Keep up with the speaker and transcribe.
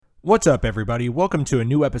What's up, everybody? Welcome to a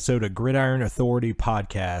new episode of Gridiron Authority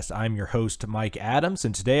Podcast. I'm your host, Mike Adams,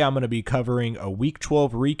 and today I'm going to be covering a Week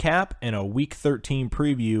 12 recap and a Week 13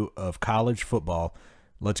 preview of college football.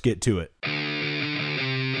 Let's get to it.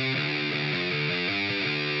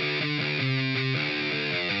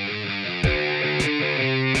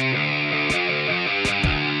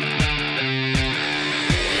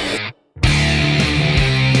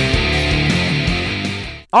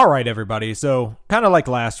 All right, everybody. So kind of like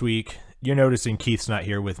last week, you're noticing Keith's not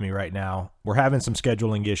here with me right now. We're having some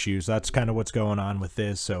scheduling issues. That's kind of what's going on with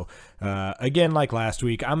this. So again, like last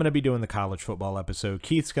week, I'm going to be doing the college football episode.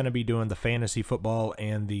 Keith's going to be doing the fantasy football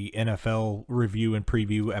and the NFL review and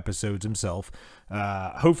preview episodes himself.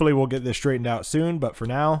 Hopefully we'll get this straightened out soon. But for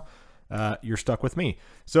now, you're stuck with me.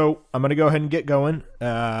 So I'm going to go ahead and get going.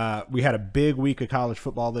 We had a big week of college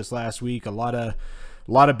football this last week. A lot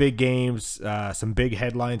of big games, some big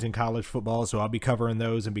headlines in college football, so I'll be covering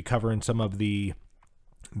those and be covering some of the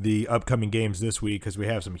upcoming games this week because we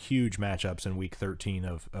have some huge matchups in Week 13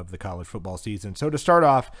 of the college football season. So to start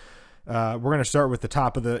off, we're going to start with the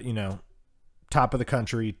top of the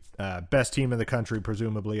country, best team in the country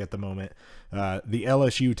presumably at the moment, the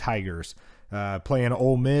LSU Tigers. Playing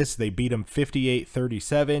Ole Miss, they beat them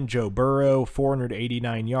 58-37. Joe Burrow,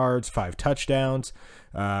 489 yards, 5 touchdowns.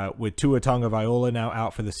 With Tua Tagovailoa now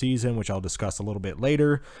out for the season, which I'll discuss a little bit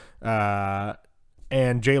later. And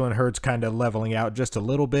Jalen Hurts kind of leveling out just a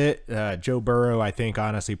little bit. Joe Burrow, I think,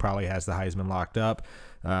 honestly, probably has the Heisman locked up,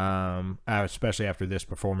 especially after this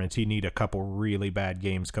performance. He need a couple really bad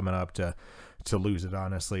games coming up to lose it,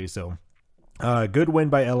 honestly. So good win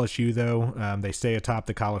by LSU, though. They stay atop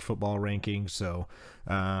the college football rankings. So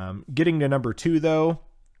getting to number 2, though,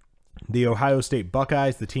 the Ohio State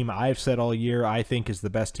Buckeyes, the team I've said all year I think is the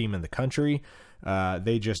best team in the country.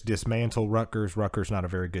 They just dismantled Rutgers. Rutgers not a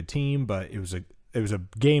very good team, but it was a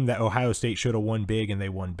game that Ohio State should have won big, and they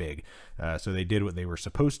won big. So they did what they were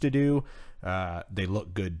supposed to do. They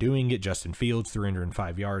look good doing it. Justin Fields,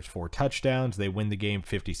 305 yards, 4 touchdowns. They win the game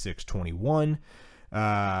 56-21.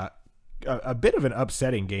 A bit of an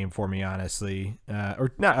upsetting game for me, honestly,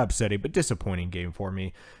 or not upsetting, but disappointing game for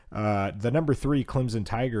me. The number 3 Clemson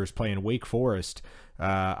Tigers playing Wake Forest.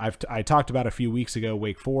 I talked about a few weeks ago,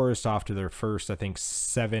 Wake Forest off to their first, I think,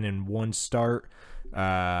 7-1 start,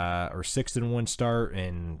 or 6-1 start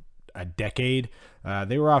in a decade.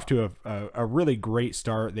 They were off to a really great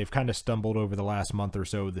start. They've kind of stumbled over the last month or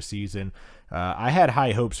so of the season. I had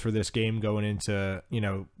high hopes for this game going into,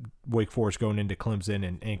 Wake Forest going into Clemson,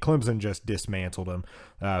 and Clemson just dismantled them.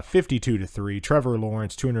 52-3. Trevor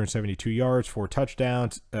Lawrence, 272 yards, 4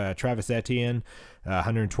 touchdowns. Travis Etienne,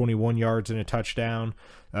 121 yards and a touchdown.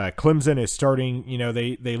 Clemson is starting,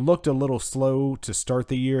 they looked a little slow to start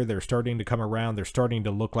the year. They're starting to come around. They're starting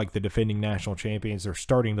to look like the defending national champions. They're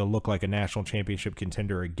starting to look like a national championship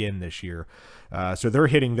contender again this year. So they're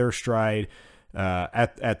hitting their stride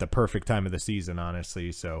at the perfect time of the season,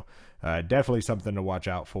 honestly. So definitely something to watch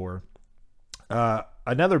out for.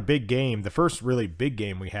 Another big game, the first really big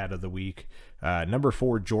game we had of the week, number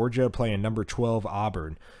 4 Georgia playing number 12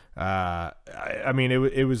 Auburn.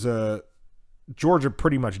 It was Georgia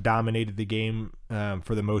pretty much dominated the game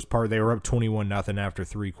for the most part. They were up 21-0 after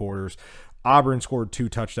 3 quarters. Auburn scored 2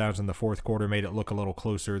 touchdowns in the fourth quarter, made it look a little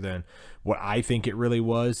closer than what I think it really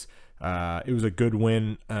was. It was a good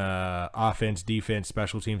win, offense, defense,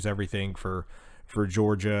 special teams, everything for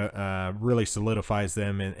Georgia. Really solidifies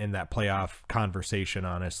them in that playoff conversation,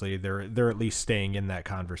 honestly. They're at least staying in that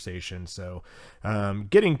conversation. So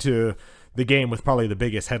getting to the game with probably the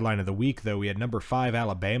biggest headline of the week, though, we had number 5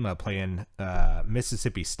 Alabama playing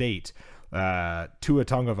Mississippi State. Tua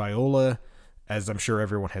Tagovailoa, as I'm sure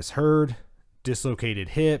everyone has heard, dislocated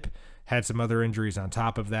hip, had some other injuries on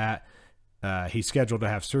top of that. He's scheduled to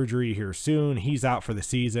have surgery here soon. He's out for the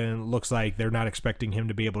season. Looks like they're not expecting him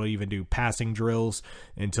to be able to even do passing drills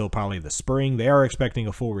until probably the spring. They are expecting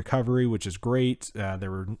a full recovery, which is great.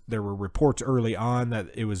 There were reports early on that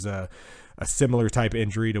it was a similar type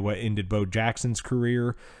injury to what ended Bo Jackson's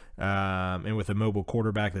career, and with a mobile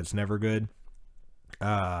quarterback, that's never good.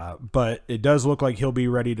 But it does look like he'll be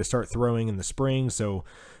ready to start throwing in the spring. So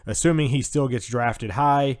assuming he still gets drafted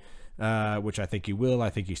high, which I think he will, I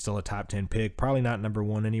think he's still a top 10 pick, probably not number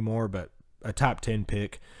 1 anymore, but a top 10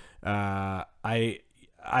 pick. I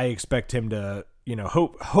expect him to,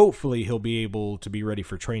 hopefully he'll be able to be ready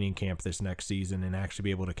for training camp this next season and actually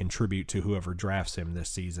be able to contribute to whoever drafts him this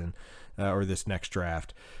season, or this next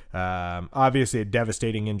draft. Obviously a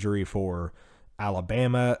devastating injury for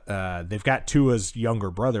Alabama. They've got Tua's younger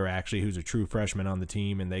brother, actually, who's a true freshman on the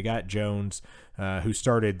team, and they got Jones, who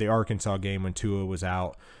started the Arkansas game when Tua was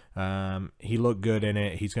out. He looked good in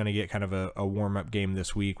it. He's going to get kind of a warm-up game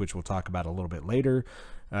this week, which we'll talk about a little bit later.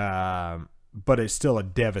 But it's still a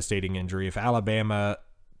devastating injury. If Alabama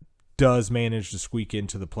does manage to squeak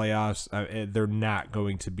into the playoffs, they're not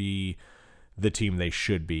going to be the team they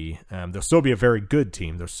should be. They'll still be a very good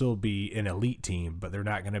team. They'll still be an elite team, but they're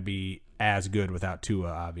not going to be as good without Tua,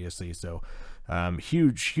 obviously. So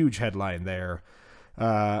huge headline there.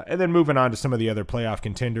 And then moving on to some of the other playoff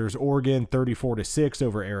contenders, Oregon 34-6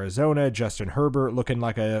 over Arizona. Justin Herbert looking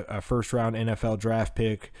like a first-round NFL draft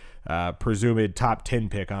pick, presumed top 10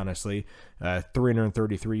 pick, honestly.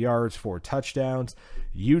 333 yards, 4 touchdowns.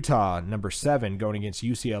 Utah, number 7, going against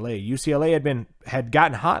UCLA. UCLA had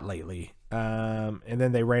gotten hot lately, and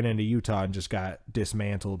then they ran into Utah and just got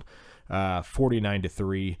dismantled,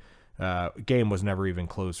 49-3. Game was never even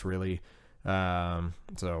close, really.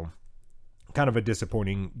 So kind of a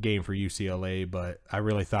disappointing game for UCLA, but I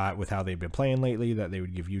really thought with how they've been playing lately that they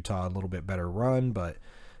would give Utah a little bit better run, but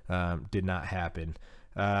did not happen.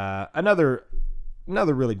 Another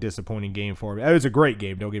really disappointing game for me. It was a great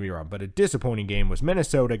game, don't get me wrong, but a disappointing game was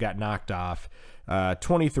Minnesota got knocked off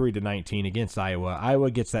 23-19 against Iowa.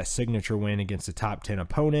 Iowa gets that signature win against a top 10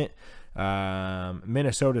 opponent.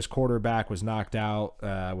 Minnesota's quarterback was knocked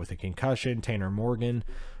out with a concussion, Tanner Morgan.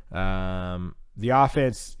 The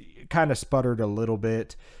offense kind of sputtered a little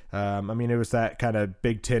bit. It was that kind of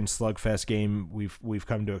Big Ten slugfest game we've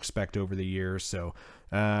come to expect over the years. So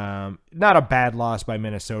not a bad loss by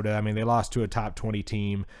Minnesota. They lost to a top 20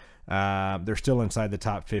 team. They're still inside the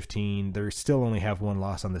top 15. They still only have one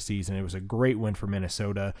loss on the season. It was a great win for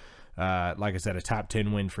Minnesota. Like I said, a top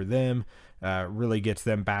 10 win for them. Really gets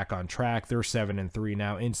them back on track. They're 7-3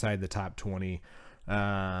 now, inside the top 20.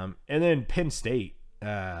 And then Penn State,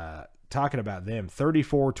 talking about them,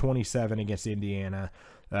 34-27 against Indiana.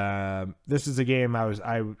 This is a game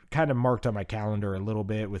I kind of marked on my calendar a little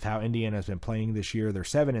bit with how Indiana's been playing this year. They're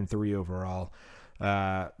 7-3 overall.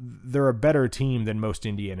 They're a better team than most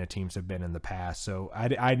Indiana teams have been in the past. So I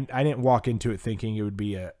didn't walk into it thinking it would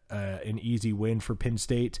be an easy win for Penn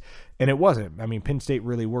State, and it wasn't. Penn State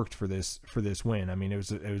really worked for this win. It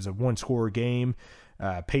was a one-score game.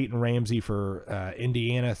 Peyton Ramsey for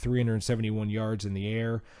Indiana, 371 yards in the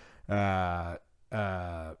air. It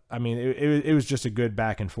was just a good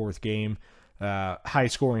back and forth game. High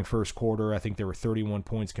scoring first quarter. I think there were 31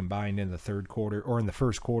 points combined in the third quarter, or in the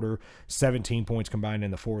first quarter, 17 points combined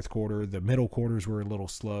in the fourth quarter. The middle quarters were a little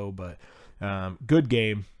slow, but good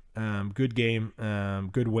game.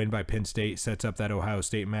 Good win by Penn State. Sets up that Ohio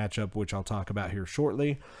State matchup, which I'll talk about here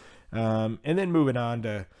shortly. And then moving on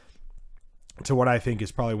to what I think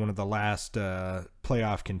is probably one of the last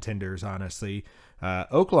playoff contenders, honestly.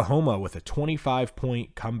 Oklahoma with a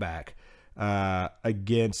 25-point comeback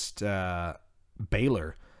against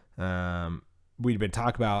Baylor. We'd been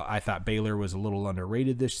talking about, I thought Baylor was a little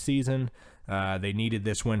underrated this season. They needed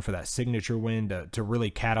this win for that signature win to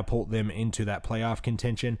really catapult them into that playoff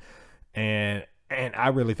contention. And I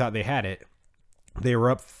really thought they had it. They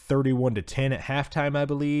were up 31-10 at halftime, I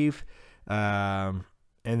believe. And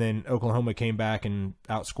then Oklahoma came back and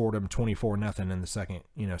outscored them 24-0 in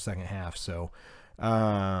the second half. So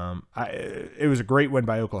it was a great win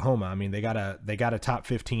by Oklahoma. They got a top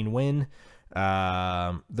 15 win.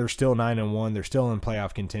 They're still 9-1. They're still in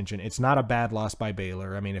playoff contention. It's not a bad loss by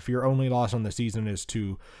Baylor. If your only loss on the season is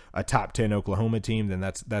to a top 10 Oklahoma team, then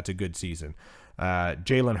that's a good season.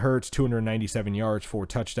 Jalen Hurts, 297 yards, 4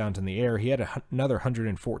 touchdowns in the air. He had another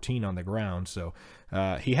 114 on the ground. So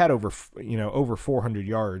he had over 400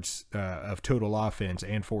 yards of total offense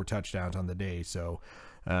and 4 touchdowns on the day. So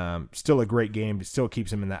still a great game. It still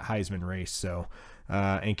keeps him in that Heisman race. So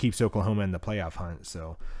and keeps Oklahoma in the playoff hunt.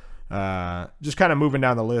 So just kind of moving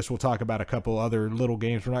down the list, we'll talk about a couple other little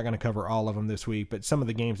games. We're not going to cover all of them this week, but some of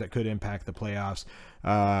the games that could impact the playoffs.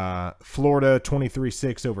 Florida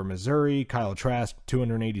 23-6 over Missouri. Kyle Trask,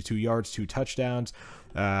 282 yards, 2 touchdowns.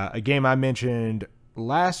 A game I mentioned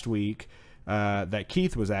last week that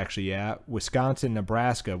Keith was actually at, Wisconsin,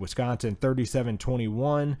 Nebraska. Wisconsin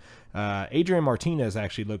 37-21. Adrian Martinez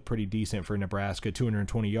actually looked pretty decent for Nebraska,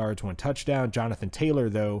 220 yards, 1 touchdown. Jonathan Taylor,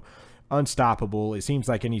 though, unstoppable. It seems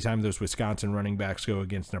like anytime those Wisconsin running backs go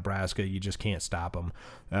against Nebraska, you just can't stop them.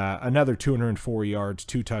 Another 204 yards,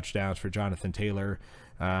 2 touchdowns for Jonathan Taylor.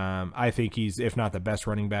 I think he's, if not the best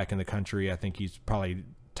running back in the country, I think he's probably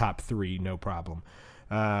top 3, no problem.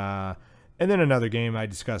 And then another game I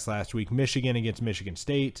discussed last week, Michigan against Michigan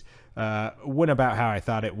State. Went about how I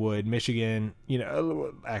thought it would. Michigan,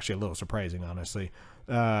 actually a little surprising, honestly.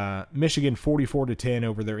 Michigan 44-10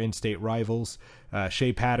 over their in-state rivals.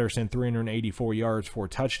 Shea Patterson 384 yards, 4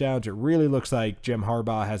 touchdowns. It really looks like Jim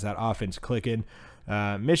Harbaugh has that offense clicking.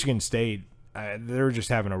 Michigan State, they're just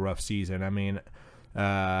having a rough season. I mean,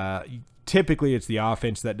 typically it's the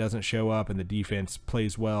offense that doesn't show up and the defense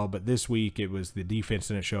plays well, but this week it was the defense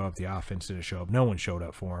didn't show up, the offense didn't show up. No one showed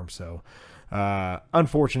up for them. So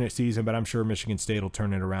unfortunate season, but I'm sure Michigan State will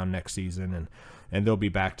turn it around next season and they'll be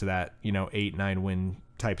back to that 8-9 win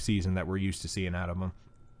type season that we're used to seeing out of them.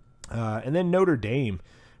 And then Notre Dame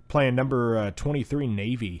playing number 23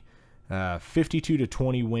 Navy,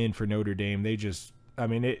 52-20 win for Notre Dame.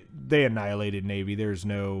 They annihilated Navy. There's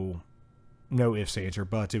no ifs, ands, or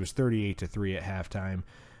buts. It was 38-3 at halftime.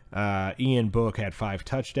 Ian Book had 5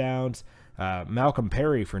 touchdowns. Malcolm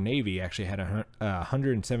Perry for Navy actually had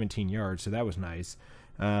 117 yards, so that was nice.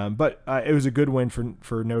 But it was a good win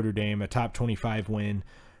for Notre Dame, a top 25 win.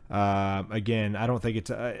 Again, I don't think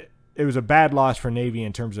it was a bad loss for Navy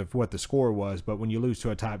in terms of what the score was, but when you lose to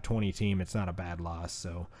a top 20 team, it's not a bad loss.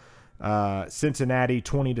 So Cincinnati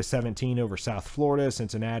 20-17 over South Florida.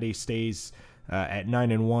 Cincinnati stays at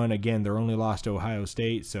 9-1. Again, their only loss to Ohio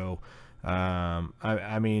State. So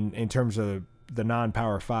I mean, in terms of the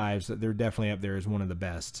non-power fives, they're definitely up there as one of the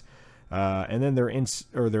best. And then their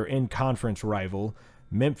in-conference rival,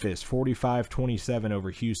 Memphis, 45-27 over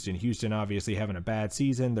Houston. Houston obviously having a bad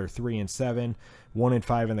season. They're 3-7,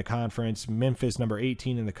 1-5 in the conference. Memphis, number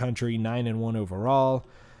 18 in the country, 9-1 overall.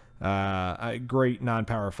 A great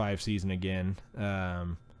non-power 5 season again,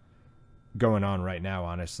 going on right now,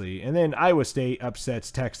 honestly. And then Iowa State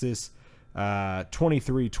upsets Texas,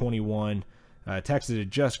 23-21. Texas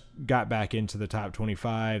had just got back into the top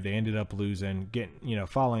 25. They ended up losing,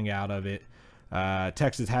 falling out of it.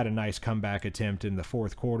 Texas had a nice comeback attempt in the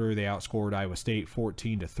fourth quarter. They outscored Iowa State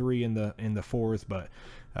 14-3 in the fourth, but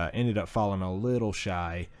ended up falling a little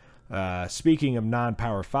shy. Speaking of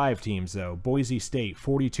non-power 5 teams, though, Boise State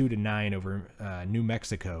 42-9 over New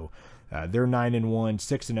Mexico. They're 9-1,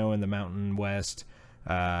 6-0 in the Mountain West.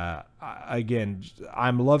 Again,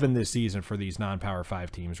 I'm loving this season for these non-power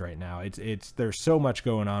 5 teams right now. There's so much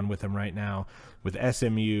going on with them right now, with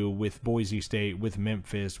SMU, with Boise State, with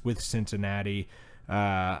Memphis, with Cincinnati.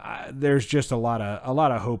 There's just a lot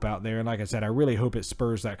of hope out there, and like I said, I really hope it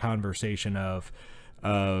spurs that conversation of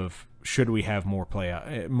should we have more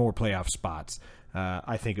playoff spots.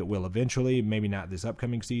 I think it will eventually. Maybe not this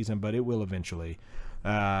upcoming season, but it will eventually.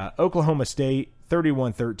 Oklahoma State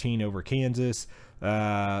 31-13 over Kansas.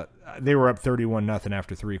 They were up 31-0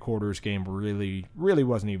 after 3 quarters. Game really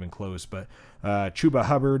wasn't even close. But Chuba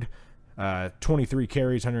Hubbard, 23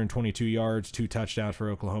 carries, 122 yards, 2 touchdowns for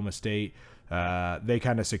Oklahoma State. They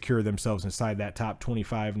kind of secure themselves inside that top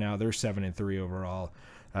 25 now. They're 7-3 overall.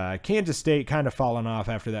 Kansas State kind of fallen off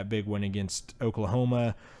after that big win against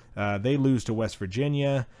Oklahoma. They lose to West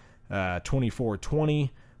Virginia, 24-20.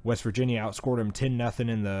 West Virginia outscored them 10-0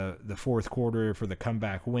 in the fourth quarter for the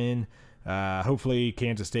comeback win. Hopefully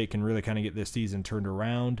Kansas State can really kind of get this season turned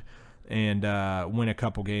around and win a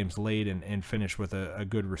couple games late and finish with a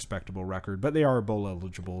good, respectable record. But they are bowl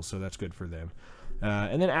eligible, so that's good for them.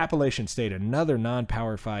 And then Appalachian State, another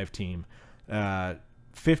non-Power 5 team,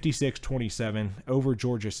 56-27 over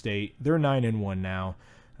Georgia State. They're 9-1 now.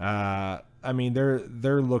 I mean,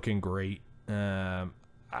 they're looking great. Like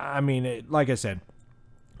I said,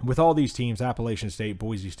 with all these teams, Appalachian State,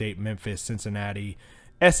 Boise State, Memphis, Cincinnati,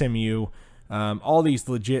 SMU, all these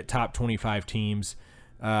legit top 25 teams.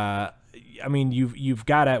 We've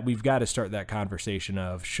got to start that conversation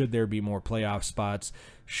of should there be more playoff spots?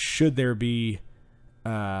 Should there be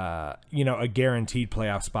a guaranteed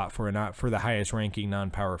playoff spot for the highest ranking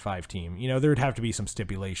non-Power 5 team? There'd have to be some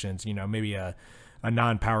stipulations, maybe a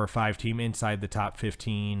non-Power 5 team inside the top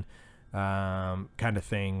 15 kind of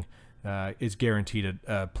thing is guaranteed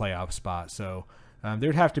a playoff spot. So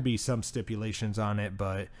there'd have to be some stipulations on it,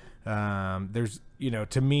 but there's,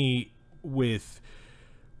 to me, with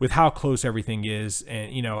how close everything is,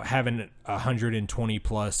 and having 120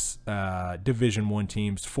 plus Division I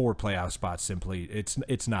teams for playoff spots, simply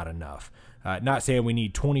it's not enough. Not saying we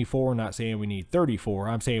need 24, not saying we need 34.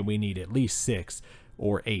 I'm saying we need at least 6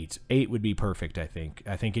 or 8. 8 would be perfect, I think.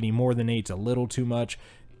 I think any more than 8's a little too much.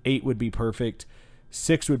 8 would be perfect.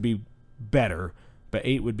 6 would be better, but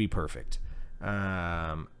 8 would be perfect.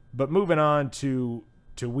 But moving on to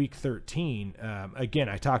week 13, again,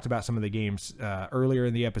 I talked about some of the games earlier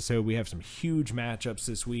in the episode. We have some huge matchups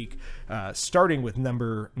this week, starting with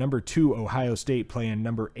number 2 Ohio State playing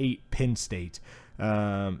number 8 Penn State.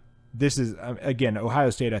 This is, again, Ohio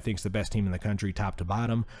State I think is the best team in the country, top to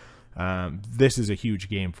bottom. This is a huge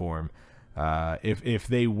game for them. If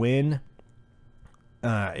they win,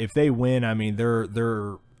 I mean,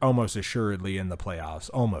 they're almost assuredly in the playoffs.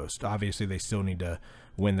 Almost. Obviously, they still need to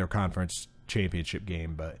win their conference championship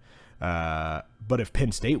game, but But if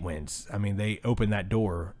Penn State wins, I mean, they open that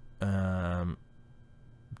door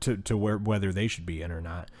to whether they should be in or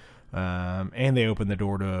not. And they open the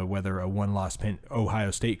door to whether a one-loss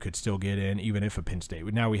Ohio State could still get in, even if a Penn State.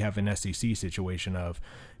 Now we have an SEC situation of,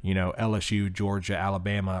 LSU, Georgia,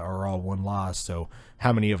 Alabama are all one loss. So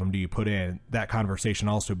how many of them do you put in? That conversation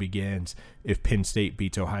also begins if Penn State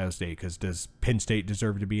beats Ohio State, because does Penn State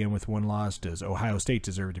deserve to be in with one loss? Does Ohio State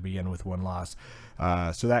deserve to be in with one loss?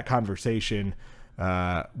 So that conversation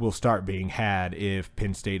will start being had if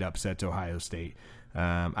Penn State upsets Ohio State.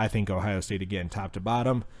 I think Ohio State, again, top to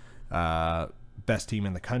bottom, best team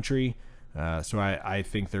in the country. So I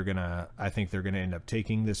think they're gonna end up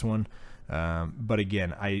taking this one. But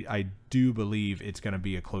again, I do believe it's gonna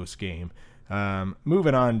be a close game.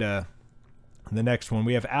 Moving on to the next one,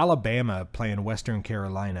 we have Alabama playing Western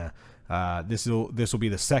Carolina. This will be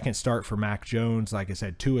the second start for Mac Jones. Like I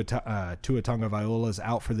said, Tua Tagovailoa is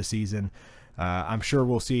out for the season. I'm sure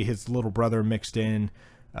we'll see his little brother mixed in,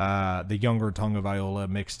 the younger Tagovailoa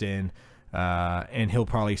mixed in, and he'll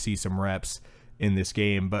probably see some reps in this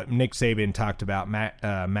game. But Nick Saban talked about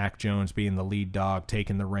Mac Jones being the lead dog,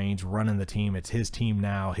 taking the reins, running the team. It's his team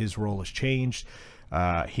now. His role has changed.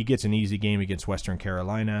 He gets an easy game against Western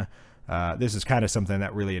Carolina. This is kind of something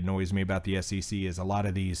that really annoys me about the SEC is a lot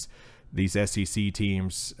of these SEC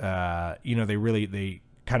teams, they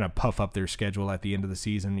kind of puff up their schedule at the end of the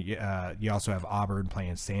season. You also have Auburn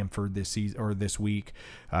playing Samford this season or this week.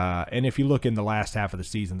 And if you look in the last half of the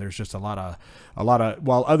season, there's just a lot of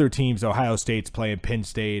while other teams, Ohio State's playing Penn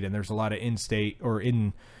State, and there's a lot of in-state or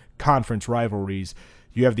in-conference rivalries.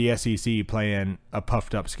 You have the SEC playing a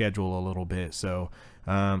puffed up schedule a little bit. So,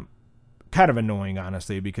 kind of annoying,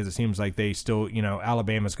 honestly, because it seems like they still,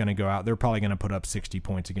 Alabama's going to go out. They're probably going to put up 60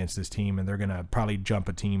 points against this team, and they're going to probably jump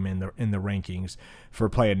a team in the rankings for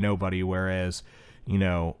playing nobody. Whereas,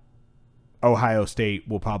 Ohio State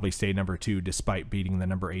will probably stay number 2 despite beating the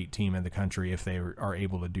number 8 team in the country if they are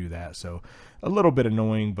able to do that. So a little bit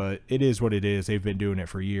annoying, but it is what it is. They've been doing it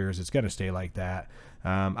for years. It's going to stay like that.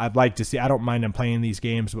 I'd like to see. I don't mind them playing these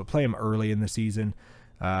games, but play them early in the season.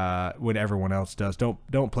 When everyone else does.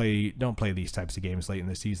 Don't play these types of games late in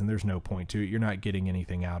the season. There's no point to it. You're not getting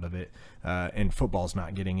anything out of it, and football's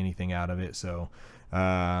not getting anything out of it. So,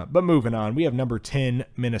 but moving on, we have number 10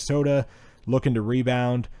 Minnesota looking to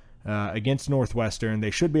rebound against Northwestern.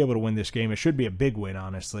 They should be able to win this game. It should be a big win,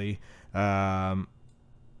 honestly. Hopefully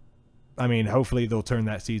they'll turn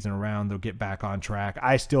that season around. They'll get back on track.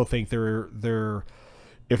 I still think they're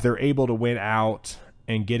if they're able to win out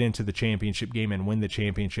and get into the championship game and win the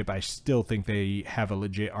championship, I still think they have a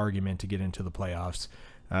legit argument to get into the playoffs.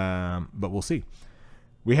 But we'll see.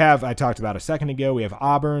 I talked about a second ago, we have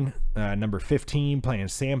Auburn, number 15, playing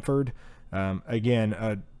Samford.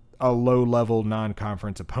 Again, a low-level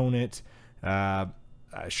non-conference opponent.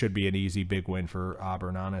 Should be an easy big win for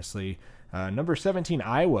Auburn, honestly. Number 17,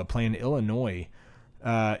 Iowa, playing Illinois.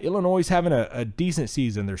 Illinois is having a decent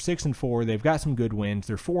season. They're 6-4. They've got some good wins.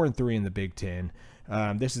 They're 4-3 in the Big Ten.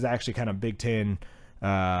 This is actually kind of Big Ten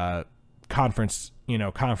conference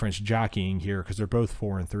jockeying here because they're both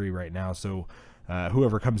 4-3 right now. So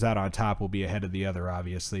whoever comes out on top will be ahead of the other,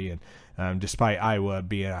 obviously. And despite Iowa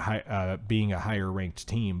being a higher ranked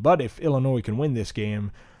team, but if Illinois can win this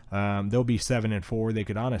game, they'll be 7-4. They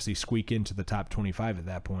could honestly squeak into the top 25 at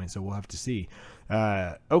that point. So we'll have to see.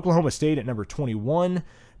 Oklahoma State at number 21.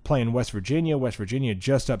 Playing West Virginia. West Virginia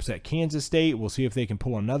just upset Kansas State. We'll see if they can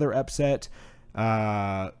pull another upset.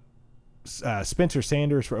 Spencer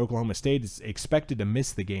Sanders for Oklahoma State is expected to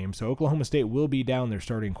miss the game, so Oklahoma State will be down their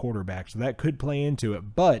starting quarterback, so that could play into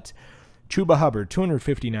it. But Chuba Hubbard,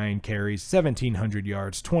 259 carries, 1,700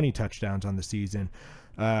 yards, 20 touchdowns on the season.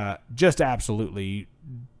 Just absolutely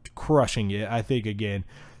crushing it. I think, again,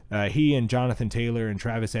 he and Jonathan Taylor and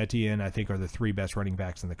Travis Etienne, I think, are the 3 best running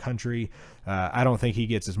backs in the country. I don't think he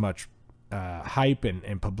gets as much hype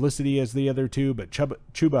and publicity as the other 2, but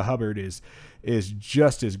Chuba Hubbard is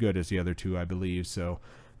just as good as the other 2, I believe. So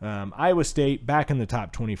Iowa State back in the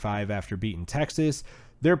top 25 after beating Texas.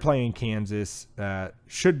 They're playing Kansas.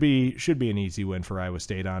 Should be an easy win for Iowa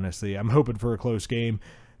State, honestly. I'm hoping for a close game,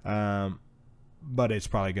 but it's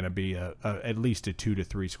probably going to be at least a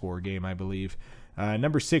 2-3 score game, I believe.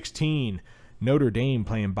 Number 16, Notre Dame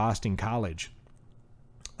playing Boston College.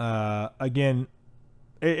 Again,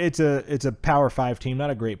 it's a Power 5 team,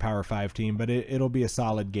 not a great Power 5 team, but it'll be a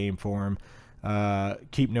solid game for them.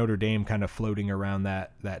 Keep Notre Dame kind of floating around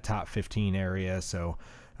that top 15 area. So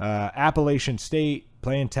Appalachian State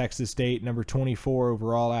playing Texas State, number 24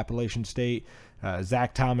 overall Appalachian State.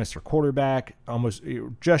 Zach Thomas, their quarterback, almost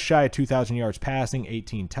just shy of 2,000 yards passing,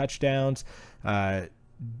 18 touchdowns.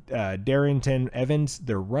 Darrington Evans,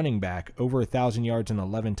 their running back, over 1,000 yards and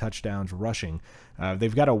 11 touchdowns rushing.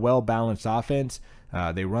 They've got a well-balanced offense.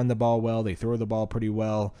 They run the ball well. They throw the ball pretty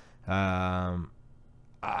well.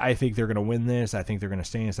 I think they're going to win this. I think they're going to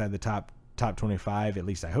stay inside the top 25. At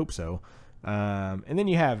least I hope so. And then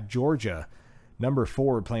you have Georgia, number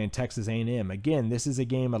 4, playing Texas A&M. Again, this is a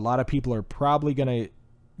game a lot of people are probably going to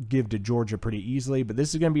give to Georgia pretty easily, but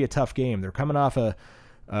this is going to be a tough game. They're coming off a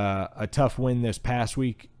tough win this past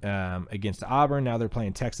week against Auburn. Now they're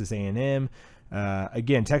playing Texas A&M.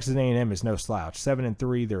 Again, Texas A&M is no slouch.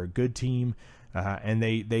 7-3. They're a good team, and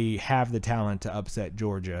they have the talent to upset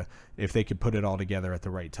Georgia if they could put it all together at the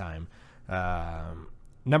right time.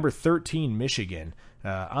 Number 13, Michigan,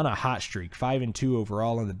 on a hot streak, 5-2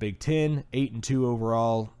 overall in the Big Ten, 8-2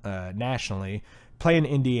 overall nationally, playing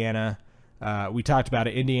Indiana. We talked about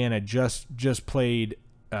it. Indiana just played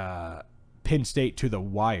Penn State to the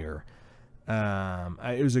wire.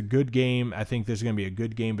 It was a good game. I think there's going to be a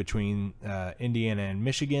good game between Indiana and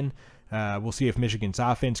Michigan. We'll see if Michigan's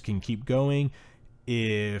offense can keep going.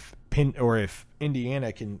 If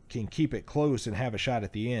Indiana can keep it close and have a shot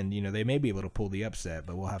at the end, they may be able to pull the upset,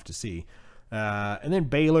 but we'll have to see. And then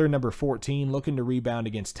Baylor, number 14, looking to rebound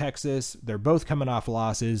against Texas. They're both coming off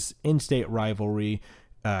losses, in-state rivalry,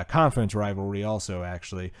 conference rivalry also,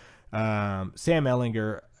 actually. Sam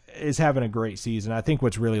Ehlinger is having a great season. I think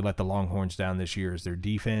what's really let the Longhorns down this year is their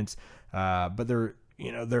defense. But they're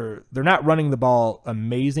not running the ball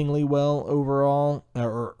amazingly well overall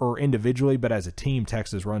or individually, but as a team,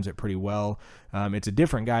 Texas runs it pretty well. It's a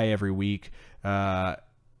different guy every week.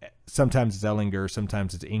 Sometimes it's Ehlinger,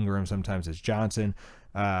 sometimes it's Ingram, sometimes it's Johnson.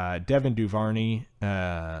 Devin Duvernay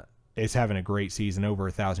is having a great season, over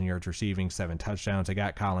 1,000 yards receiving, 7 touchdowns. They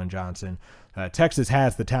got Colin Johnson. Texas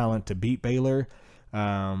has the talent to beat Baylor,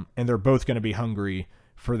 and they're both going to be hungry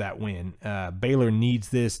for that win. Baylor needs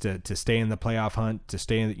this to stay in the playoff hunt, to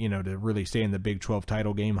stay in, to really stay in the Big 12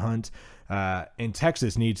 title game hunt. And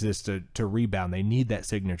Texas needs this to rebound. They need that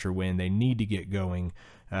signature win. They need to get going,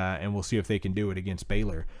 and we'll see if they can do it against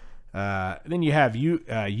Baylor. Then you have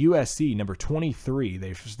USC, number 23.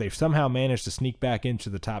 They've somehow managed to sneak back into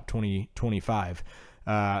the top 25.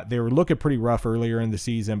 They were looking pretty rough earlier in the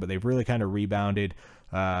season, but they've really kind of rebounded.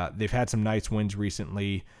 They've had some nice wins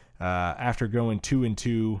recently. After going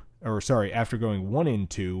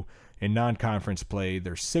 1-2 in non-conference play,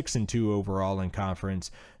 they're 6-2 overall in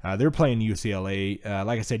conference. They're playing UCLA.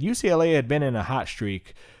 Like I said, UCLA had been in a hot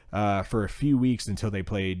streak for a few weeks until they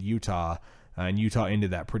played Utah, and Utah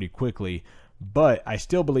ended that pretty quickly. But I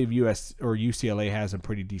still believe UCLA has a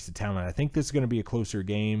pretty decent talent. I think this is going to be a closer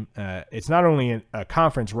game. It's not only a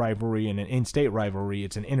conference rivalry and an in-state rivalry,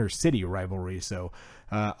 it's an inter-city rivalry. So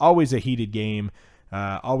always a heated game.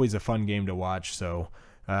 Always a fun game to watch, so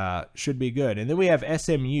should be good. And then we have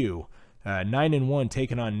SMU, 9-1,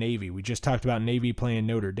 taking on Navy. We just talked about Navy playing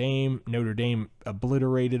Notre Dame. Notre Dame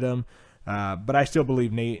obliterated them, but I still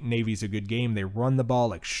believe Navy's a good game. They run the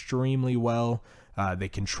ball extremely well. They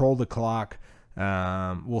control the clock.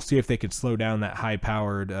 We'll see if they can slow down that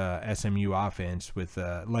high-powered SMU offense with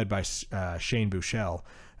led by Shane Buechele.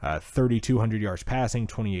 3,200 yards passing,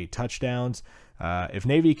 28 touchdowns. If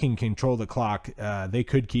Navy can control the clock, they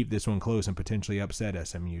could keep this one close and potentially upset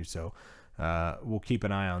SMU. So we'll keep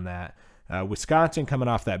an eye on that. Wisconsin coming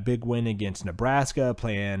off that big win against Nebraska,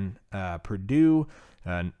 playing Purdue.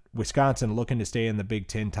 Wisconsin looking to stay in the Big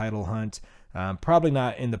Ten title hunt. Probably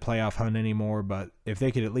not in the playoff hunt anymore, but if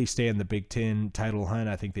they could at least stay in the Big Ten title hunt,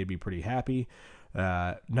 I think they'd be pretty happy.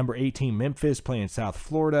 Number 18, Memphis, playing South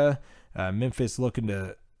Florida. Memphis looking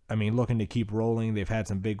to keep rolling. They've had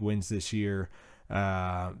some big wins this year.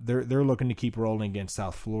 They're looking to keep rolling against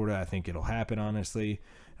South Florida. I think it'll happen, honestly.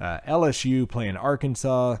 LSU playing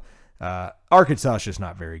Arkansas. Arkansas is just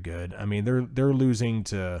not very good. I mean, they're losing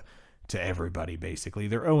to everybody, basically.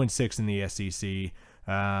 They're 0-6 in the SEC.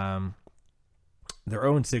 They're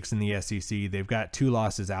 0-6 in the SEC. They've got 2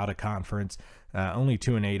 losses out of conference, only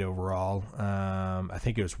 2-8 overall. I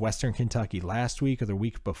think it was Western Kentucky last week or the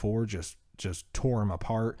week before, just tore them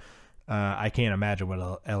apart. I can't imagine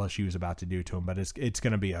what LSU is about to do to them, but it's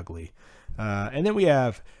going to be ugly. And then we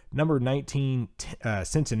have number 19,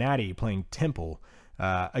 Cincinnati, playing Temple.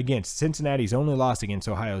 Against Cincinnati's only loss against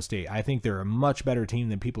Ohio State. I think they're a much better team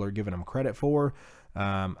than people are giving them credit for.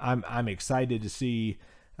 I'm excited to see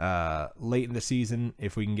late in the season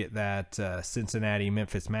if we can get that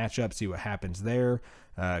Cincinnati-Memphis matchup, see what happens there.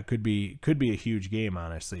 Could be a huge game,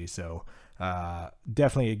 honestly. So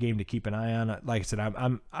definitely a game to keep an eye on. Like I said,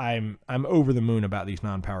 I'm over the moon about these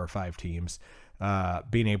non-Power 5 teams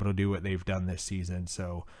being able to do what they've done this season.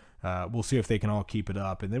 So We'll see if they can all keep it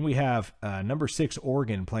up. And then we have number 6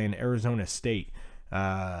 Oregon playing Arizona State.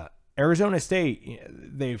 Arizona State,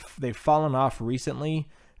 they've fallen off recently.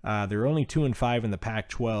 They're only 2-5 in the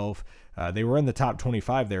Pac-12. They were in the top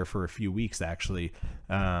 25 there for a few weeks, actually.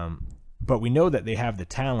 But we know that they have the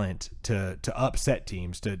talent to upset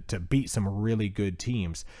teams, to beat some really good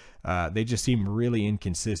teams. They just seem really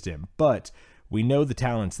inconsistent. But we know the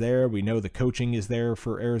talent's there. We know the coaching is there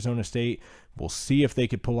for Arizona State. We'll see if they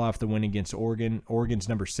could pull off the win against Oregon. Oregon's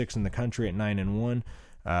number 6 in the country at 9-1.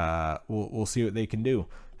 We'll see what they can do.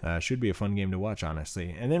 Should be a fun game to watch,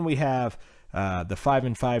 honestly. And then we have the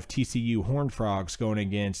 5-5 TCU Horned Frogs going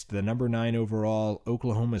against the number 9 overall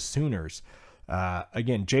Oklahoma Sooners.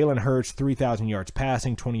 Again, Jalen Hurts, 3,000 yards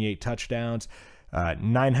passing, 28 touchdowns,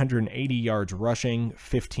 980 yards rushing,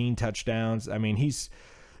 15 touchdowns. I mean,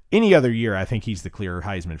 any other year, I think he's the clear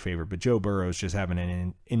Heisman favorite, but Joe Burrow's just having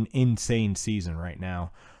an insane season right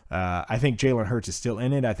now. I think Jalen Hurts is still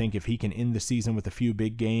in it. I think if he can end the season with a few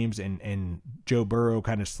big games and Joe Burrow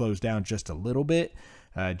kind of slows down just a little bit,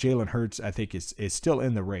 Jalen Hurts, I think, is still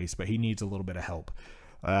in the race, but he needs a little bit of help.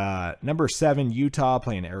 Number 7, Utah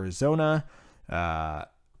playing Arizona.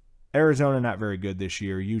 Arizona not very good this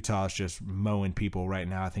year. Utah's just mowing people right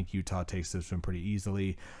now. I think Utah takes this one pretty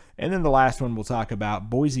easily. And then the last one we'll talk about,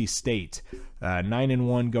 Boise State,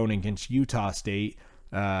 9-1 going against Utah State.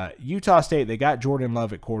 Utah State, they got Jordan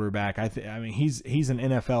Love at quarterback. I mean, he's an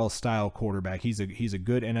NFL style quarterback. He's a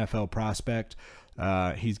good NFL prospect.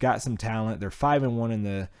 He's got some talent. They're 5-1 in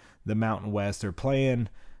the Mountain West. They're playing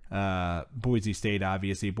Boise State.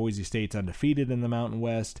 Obviously, Boise State's undefeated in the Mountain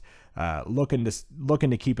West. Looking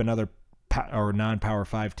to keep another non-Power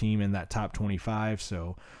 5 team in that top 25.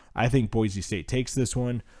 So I think Boise State takes this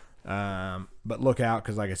one. But look out,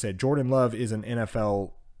 because like I said, Jordan Love is an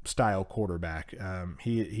NFL style quarterback.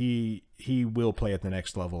 He will play at the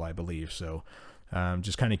next level, I believe. So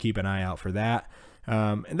just kind of keep an eye out for that.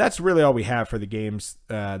 And that's really all we have for the games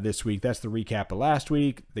this week. That's the recap of last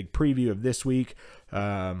week, the preview of this week.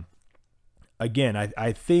 Again,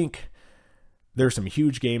 I think there's some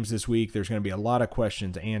huge games this week. There's going to be a lot of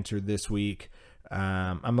questions answered this week.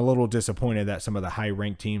 I'm a little disappointed that some of the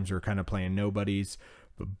high-ranked teams are kind of playing nobodies,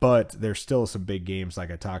 but there's still some big games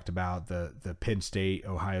like I talked about, the Penn State,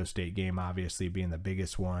 Ohio State game obviously being the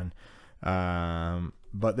biggest one.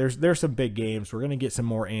 But there's some big games. We're going to get some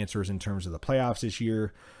more answers in terms of the playoffs this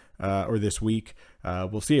year or this week.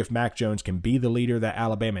 We'll see if Mac Jones can be the leader that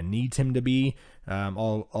Alabama needs him to be,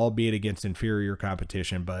 albeit against inferior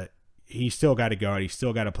competition, but he's still got to go out. He's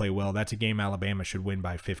still got to play well. That's a game Alabama should win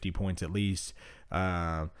by 50 points at least.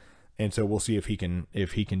 And so we'll see if he can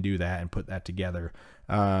do that and put that together.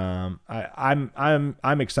 I'm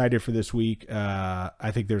excited for this week.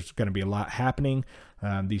 I think there's going to be a lot happening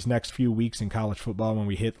these next few weeks in college football. When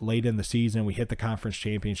we hit late in the season, we hit the conference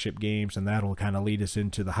championship games, and that'll kind of lead us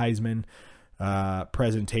into the Heisman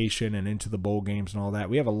presentation and into the bowl games and all that.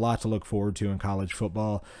 We have a lot to look forward to in college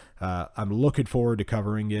football. I'm looking forward to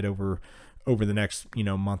covering it over the next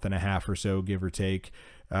month and a half or so, give or take.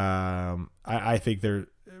 I think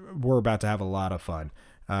we're about to have a lot of fun.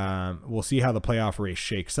 We'll see how the playoff race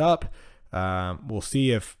shakes up. We'll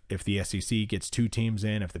see if the SEC gets 2 teams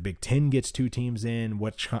in, if the Big Ten gets 2 teams in,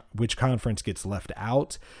 which conference gets left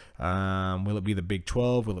out. Will it be the Big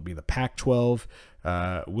 12? Will it be the Pac-12?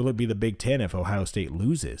 Will it be the Big Ten if Ohio State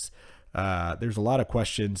loses? There's a lot of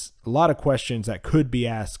questions that could be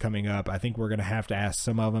asked coming up. I think we're going to have to ask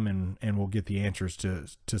some of them, and we'll get the answers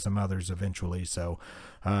to some others eventually. So,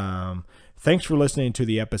 thanks for listening to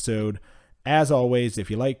the episode. As always, if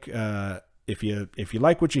you like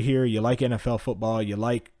what you hear, you like NFL football, you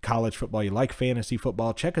like college football, you like fantasy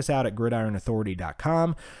football, check us out at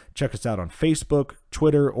gridironauthority.com. Check us out on Facebook,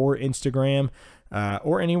 Twitter, or Instagram,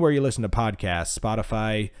 or anywhere you listen to podcasts,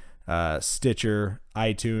 Spotify, Stitcher,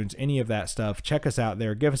 iTunes, any of that stuff. Check us out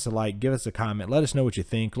there. Give us a like, give us a comment. Let us know what you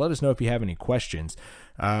think. Let us know if you have any questions.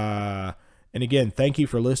 And again, thank you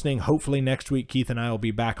for listening. Hopefully next week, Keith and I will be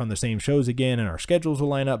back on the same shows again, and our schedules will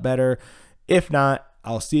line up better. If not,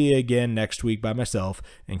 I'll see you again next week by myself,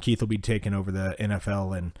 and Keith will be taking over the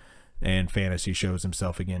NFL and fantasy shows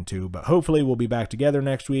himself again too. But hopefully we'll be back together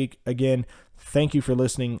next week. Again, thank you for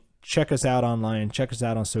listening. Check us out online. Check us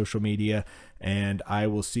out on social media, and I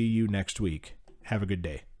will see you next week. Have a good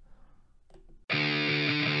day.